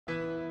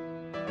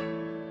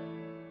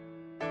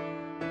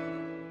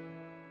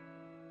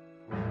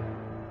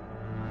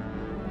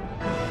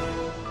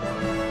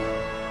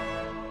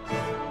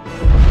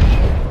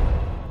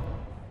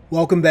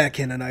Welcome back,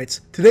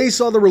 Canonites. Today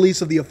saw the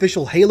release of the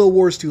official Halo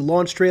Wars 2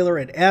 launch trailer,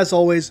 and as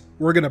always,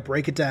 we're gonna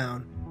break it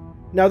down.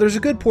 Now, there's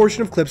a good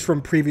portion of clips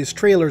from previous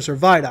trailers or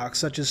vidocs,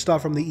 such as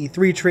stuff from the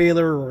E3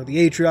 trailer or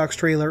the Atriox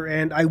trailer,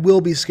 and I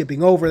will be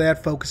skipping over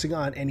that, focusing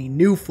on any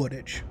new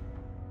footage.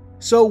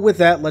 So with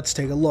that, let's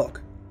take a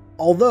look.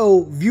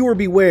 Although, viewer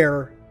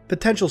beware,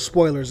 potential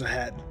spoilers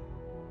ahead.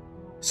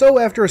 So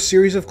after a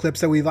series of clips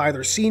that we've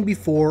either seen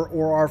before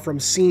or are from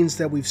scenes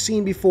that we've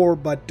seen before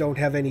but don't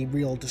have any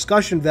real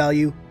discussion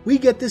value, we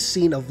get this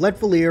scene of Let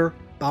Valir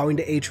bowing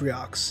to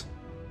Atriox.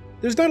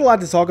 There's not a lot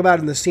to talk about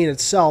in the scene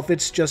itself,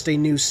 it's just a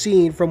new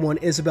scene from when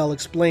Isabel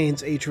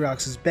explains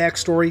Atriox's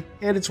backstory,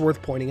 and it's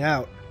worth pointing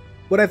out.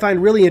 What I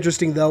find really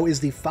interesting though is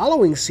the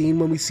following scene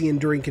when we see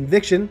Enduring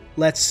Conviction,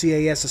 Let's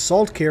CAS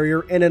assault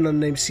carrier and an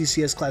unnamed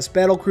CCS class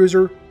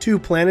battlecruiser, 2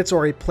 planets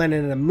or a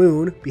planet and a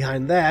moon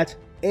behind that,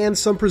 and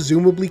some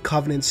presumably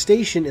Covenant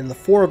station in the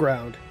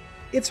foreground.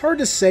 It's hard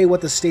to say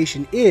what the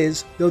station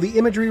is, though the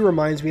imagery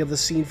reminds me of the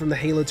scene from the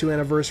Halo 2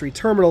 Anniversary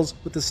terminals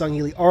with the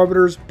Sangheili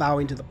Arbiters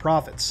bowing to the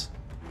Prophets.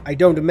 I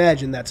don't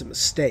imagine that's a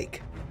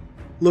mistake.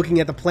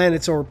 Looking at the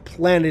planets or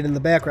planet in the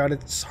background,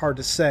 it's hard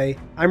to say.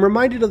 I'm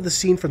reminded of the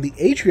scene from the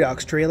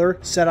Atriox trailer,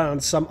 set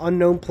on some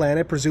unknown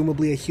planet,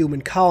 presumably a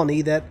human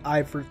colony, that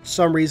I for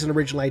some reason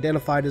originally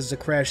identified as the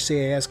crashed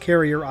CAS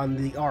carrier on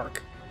the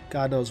Ark.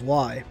 God knows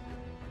why.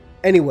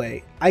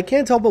 Anyway, I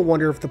can't help but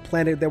wonder if the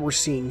planet that we're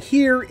seeing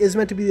here is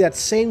meant to be that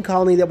same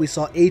colony that we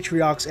saw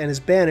Atriox and his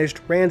Banished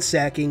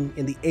ransacking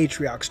in the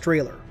Atriox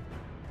trailer.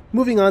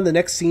 Moving on, the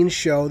next scenes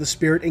show the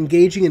Spirit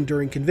engaging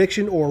Enduring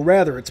Conviction, or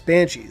rather its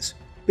Banshees.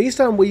 Based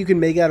on what you can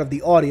make out of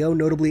the audio,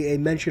 notably a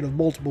mention of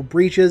multiple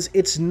breaches,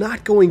 it's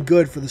not going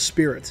good for the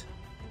Spirit.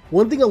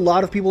 One thing a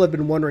lot of people have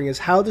been wondering is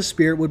how the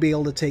Spirit would be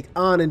able to take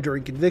on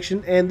Enduring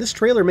Conviction, and this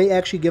trailer may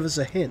actually give us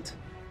a hint.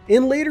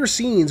 In later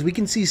scenes, we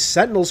can see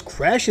Sentinels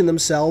crashing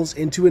themselves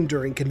into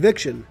Enduring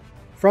Conviction.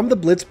 From the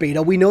Blitz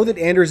beta, we know that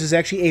Anders is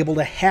actually able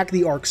to hack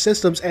the Ark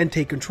systems and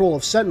take control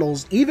of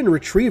Sentinels, even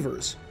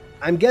Retrievers.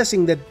 I'm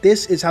guessing that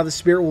this is how the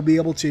Spirit will be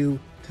able to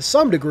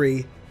some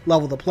degree,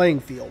 level the playing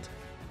field.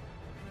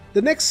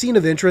 The next scene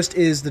of interest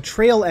is the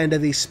trail end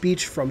of a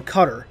speech from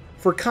Cutter.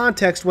 For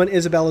context, when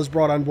Isabel is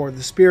brought on board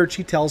the Spirit,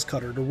 she tells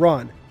Cutter to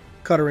run.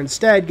 Cutter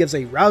instead gives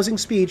a rousing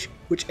speech,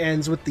 which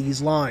ends with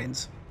these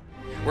lines.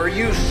 Where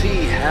you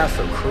see half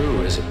a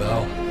crew,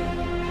 Isabel,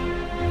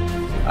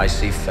 I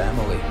see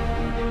family.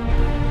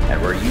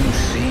 And where you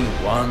see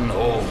one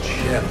old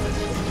ship,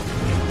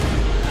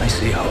 I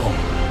see home.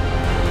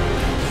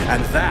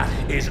 And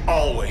that is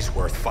always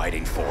worth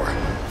fighting for.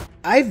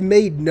 I've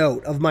made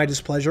note of my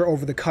displeasure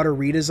over the Cutter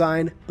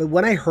redesign, but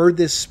when I heard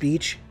this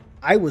speech,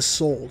 I was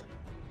sold.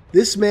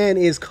 This man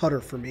is Cutter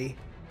for me.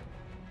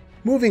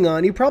 Moving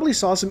on, you probably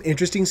saw some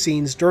interesting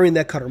scenes during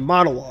that Cutter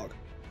monologue.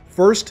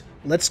 First,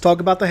 let's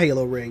talk about the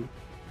Halo ring.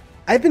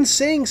 I've been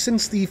saying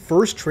since the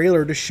first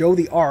trailer to show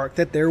the Ark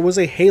that there was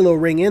a Halo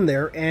ring in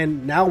there,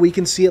 and now we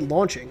can see it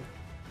launching.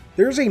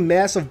 There's a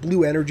massive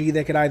blue energy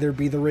that could either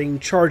be the ring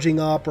charging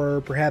up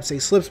or perhaps a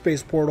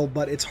slipspace portal,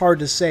 but it's hard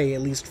to say,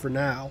 at least for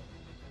now.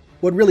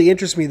 What really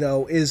interests me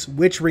though is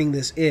which ring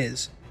this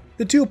is.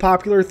 The two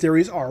popular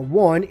theories are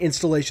 1,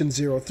 Installation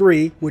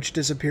 03, which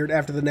disappeared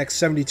after the next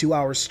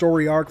 72-hour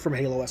story arc from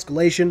Halo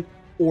Escalation,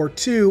 or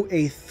 2,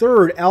 a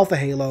third Alpha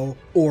Halo,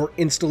 or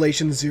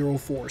Installation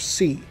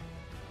 04C.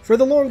 For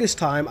the longest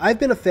time, I've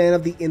been a fan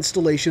of the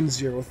Installation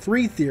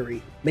 03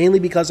 theory, mainly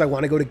because I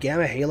want to go to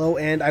Gamma Halo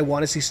and I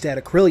want to see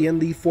Static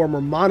Krillian, the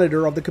former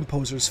monitor of the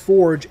Composer's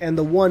Forge and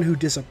the one who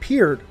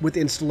disappeared with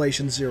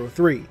Installation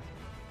 03.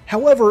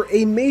 However,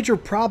 a major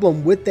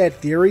problem with that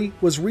theory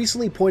was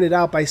recently pointed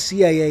out by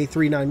CIA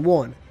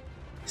 391.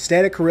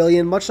 Static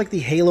Krillian, much like the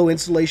Halo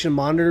installation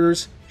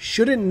monitors,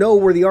 shouldn't know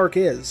where the Ark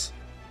is.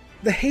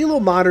 The Halo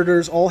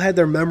monitors all had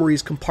their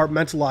memories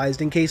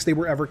compartmentalized in case they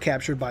were ever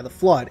captured by the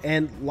Flood,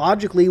 and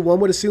logically one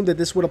would assume that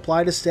this would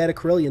apply to Static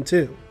Krillian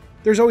too.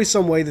 There's always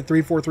some way that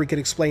 343 could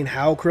explain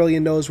how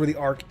Krillian knows where the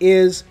Ark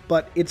is,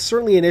 but it's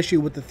certainly an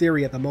issue with the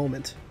theory at the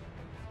moment.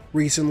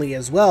 Recently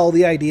as well,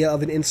 the idea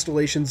of an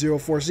Installation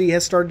 04Z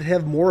has started to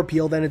have more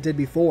appeal than it did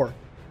before.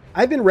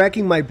 I've been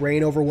racking my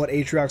brain over what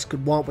Atriox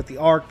could want with the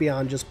Ark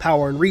beyond just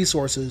power and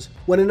resources,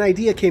 when an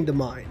idea came to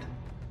mind.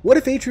 What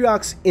if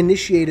Atriox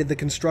initiated the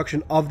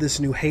construction of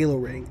this new Halo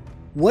ring?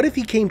 What if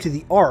he came to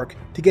the Ark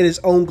to get his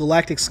own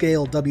galactic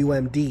scale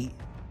WMD?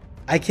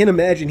 I can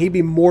imagine he'd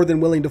be more than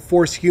willing to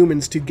force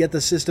humans to get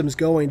the systems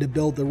going to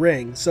build the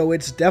ring, so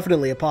it's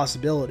definitely a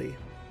possibility.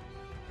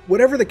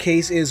 Whatever the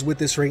case is with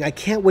this ring, I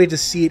can't wait to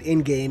see it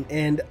in-game,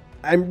 and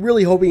I'm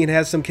really hoping it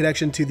has some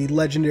connection to the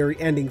legendary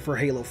ending for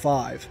Halo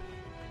 5.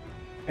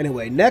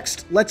 Anyway,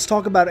 next, let's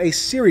talk about a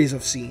series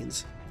of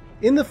scenes.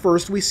 In the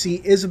first, we see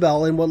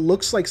Isabel in what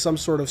looks like some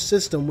sort of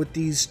system with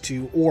these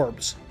 2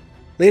 orbs.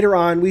 Later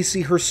on, we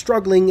see her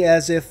struggling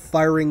as if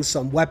firing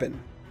some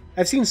weapon.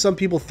 I've seen some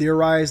people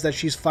theorize that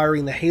she's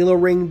firing the Halo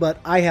ring, but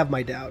I have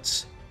my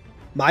doubts.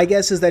 My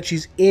guess is that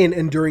she's in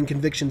Enduring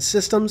Conviction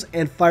systems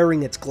and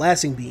firing its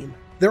glassing beam.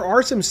 There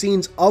are some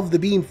scenes of the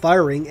beam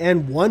firing,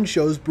 and one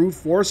shows brute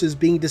forces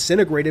being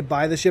disintegrated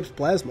by the ship's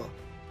plasma.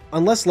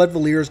 Unless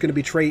Letvalier is going to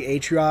betray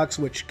Atriox,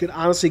 which could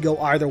honestly go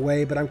either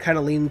way, but I'm kind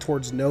of leaning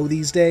towards no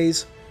these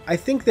days, I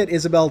think that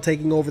Isabel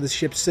taking over the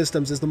ship's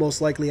systems is the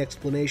most likely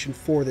explanation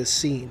for this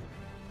scene.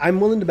 I'm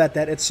willing to bet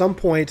that at some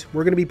point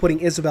we're going to be putting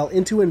Isabel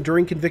into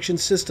Enduring Conviction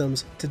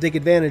systems to take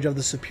advantage of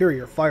the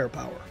superior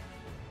firepower.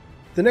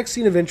 The next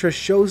scene of interest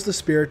shows the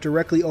Spirit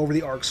directly over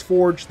the Ark's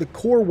Forge, the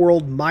core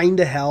world mined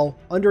to hell,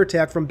 under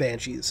attack from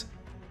Banshees.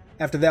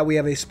 After that we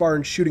have a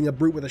Spartan shooting a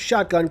brute with a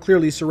shotgun,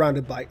 clearly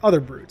surrounded by other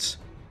brutes.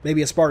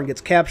 Maybe a Spartan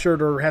gets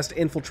captured or has to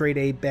infiltrate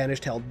a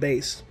banished-held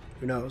base.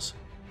 Who knows?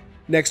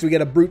 Next we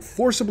get a brute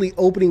forcibly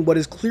opening what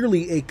is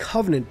clearly a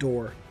Covenant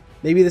door.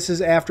 Maybe this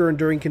is after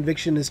Enduring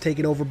Conviction is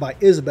taken over by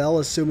Isabel,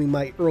 assuming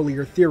my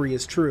earlier theory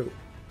is true.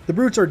 The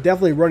brutes are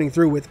definitely running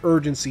through with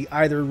urgency,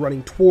 either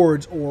running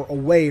towards or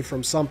away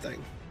from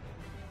something.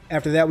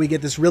 After that we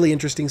get this really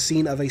interesting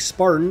scene of a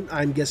Spartan,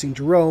 I'm guessing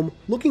Jerome,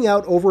 looking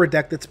out over a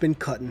deck that's been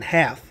cut in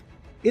half.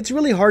 It's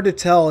really hard to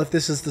tell if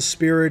this is the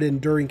Spirit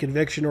Enduring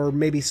Conviction or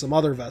maybe some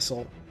other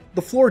vessel.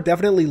 The floor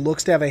definitely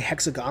looks to have a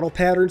hexagonal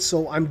pattern,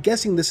 so I'm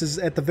guessing this is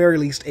at the very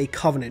least a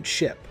Covenant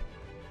ship.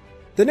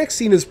 The next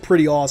scene is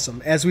pretty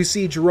awesome, as we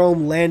see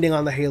Jerome landing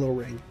on the Halo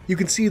ring. You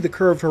can see the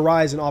curved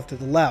horizon off to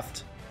the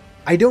left.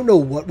 I don't know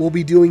what we'll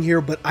be doing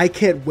here, but I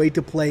can't wait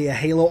to play a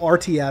Halo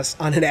RTS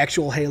on an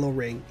actual Halo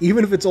ring,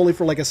 even if it's only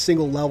for like a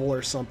single level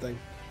or something.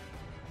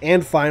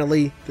 And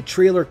finally, the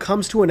trailer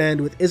comes to an end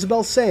with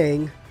Isabel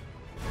saying,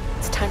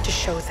 "It's time to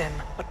show them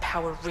what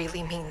power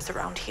really means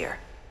around here."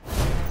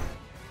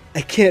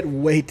 I can't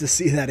wait to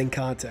see that in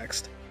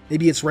context.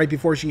 Maybe it's right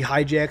before she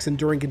hijacks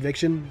Enduring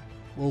Conviction?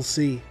 We'll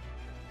see.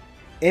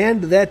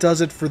 And that does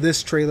it for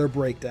this trailer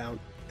breakdown.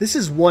 This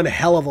is one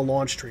hell of a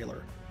launch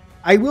trailer.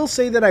 I will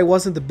say that I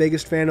wasn't the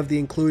biggest fan of the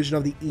inclusion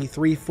of the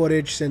E3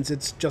 footage, since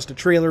it's just a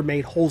trailer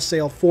made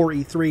wholesale for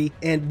E3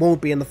 and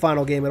won't be in the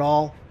final game at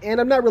all, and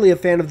I'm not really a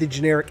fan of the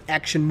generic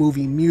action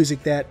movie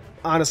music that,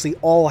 honestly,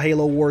 all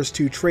Halo Wars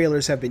 2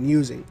 trailers have been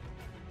using.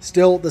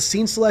 Still, the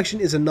scene selection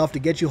is enough to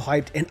get you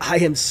hyped, and I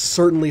am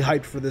certainly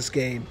hyped for this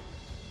game.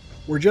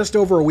 We're just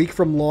over a week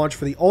from launch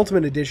for the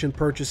Ultimate Edition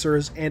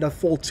purchasers, and a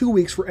full 2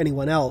 weeks for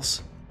anyone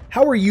else.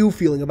 How are you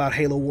feeling about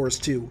Halo Wars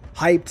 2?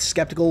 Hyped,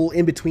 skeptical,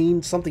 in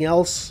between, something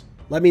else?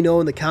 Let me know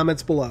in the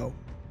comments below.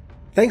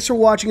 Thanks for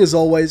watching as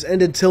always, and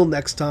until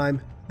next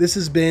time, this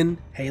has been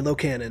Halo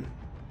Canon.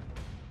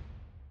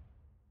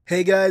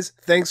 Hey guys,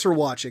 thanks for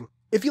watching.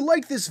 If you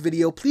liked this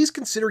video, please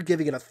consider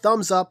giving it a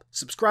thumbs up,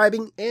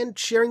 subscribing, and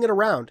sharing it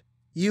around.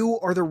 You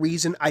are the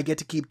reason I get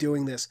to keep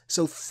doing this,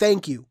 so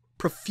thank you,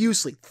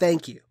 profusely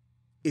thank you.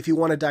 If you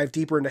want to dive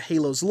deeper into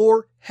Halo's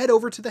lore, head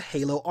over to the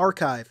Halo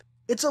Archive.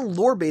 It's a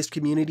lore-based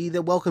community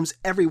that welcomes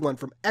everyone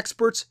from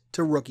experts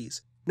to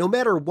rookies. No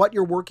matter what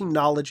your working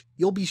knowledge,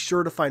 you'll be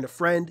sure to find a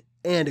friend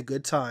and a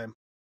good time.